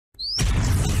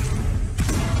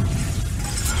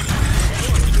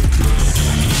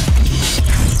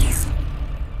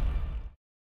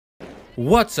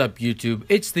What's up YouTube?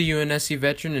 It's the UNSC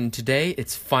veteran and today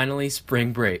it's finally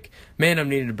spring break. Man, I've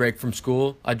needed a break from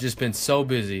school. I've just been so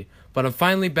busy. But I'm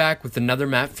finally back with another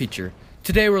map feature.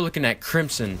 Today we're looking at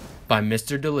Crimson by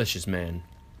Mr. DeliciousMan.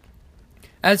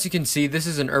 As you can see, this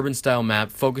is an urban style map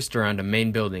focused around a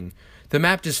main building. The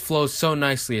map just flows so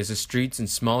nicely as the streets and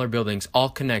smaller buildings all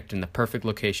connect in the perfect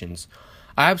locations.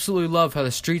 I absolutely love how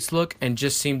the streets look and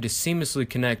just seem to seamlessly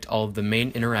connect all of the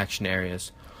main interaction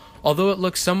areas. Although it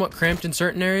looks somewhat cramped in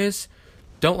certain areas,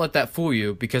 don't let that fool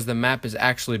you because the map is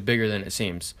actually bigger than it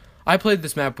seems. I played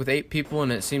this map with 8 people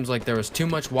and it seems like there was too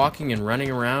much walking and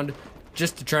running around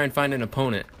just to try and find an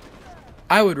opponent.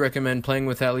 I would recommend playing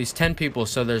with at least 10 people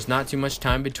so there's not too much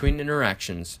time between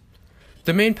interactions.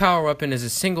 The main power weapon is a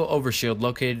single overshield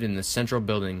located in the central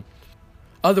building.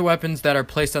 Other weapons that are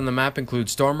placed on the map include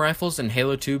storm rifles and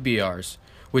Halo 2 BRs,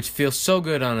 which feel so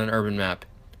good on an urban map.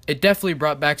 It definitely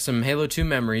brought back some Halo 2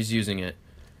 memories using it.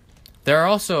 There are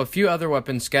also a few other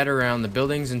weapons scattered around the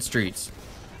buildings and streets.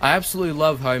 I absolutely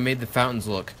love how he made the fountains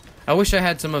look. I wish I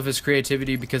had some of his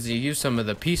creativity because he used some of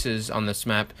the pieces on this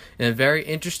map in very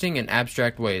interesting and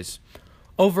abstract ways.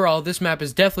 Overall, this map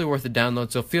is definitely worth a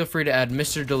download, so feel free to add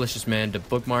Mr. DeliciousMan to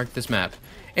bookmark this map.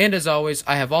 And as always,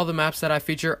 I have all the maps that I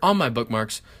feature on my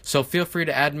bookmarks, so feel free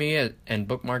to add me and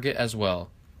bookmark it as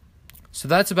well. So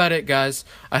that's about it, guys.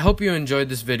 I hope you enjoyed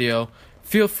this video.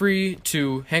 Feel free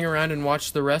to hang around and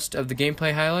watch the rest of the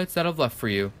gameplay highlights that I've left for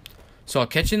you. So I'll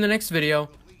catch you in the next video.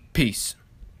 Peace.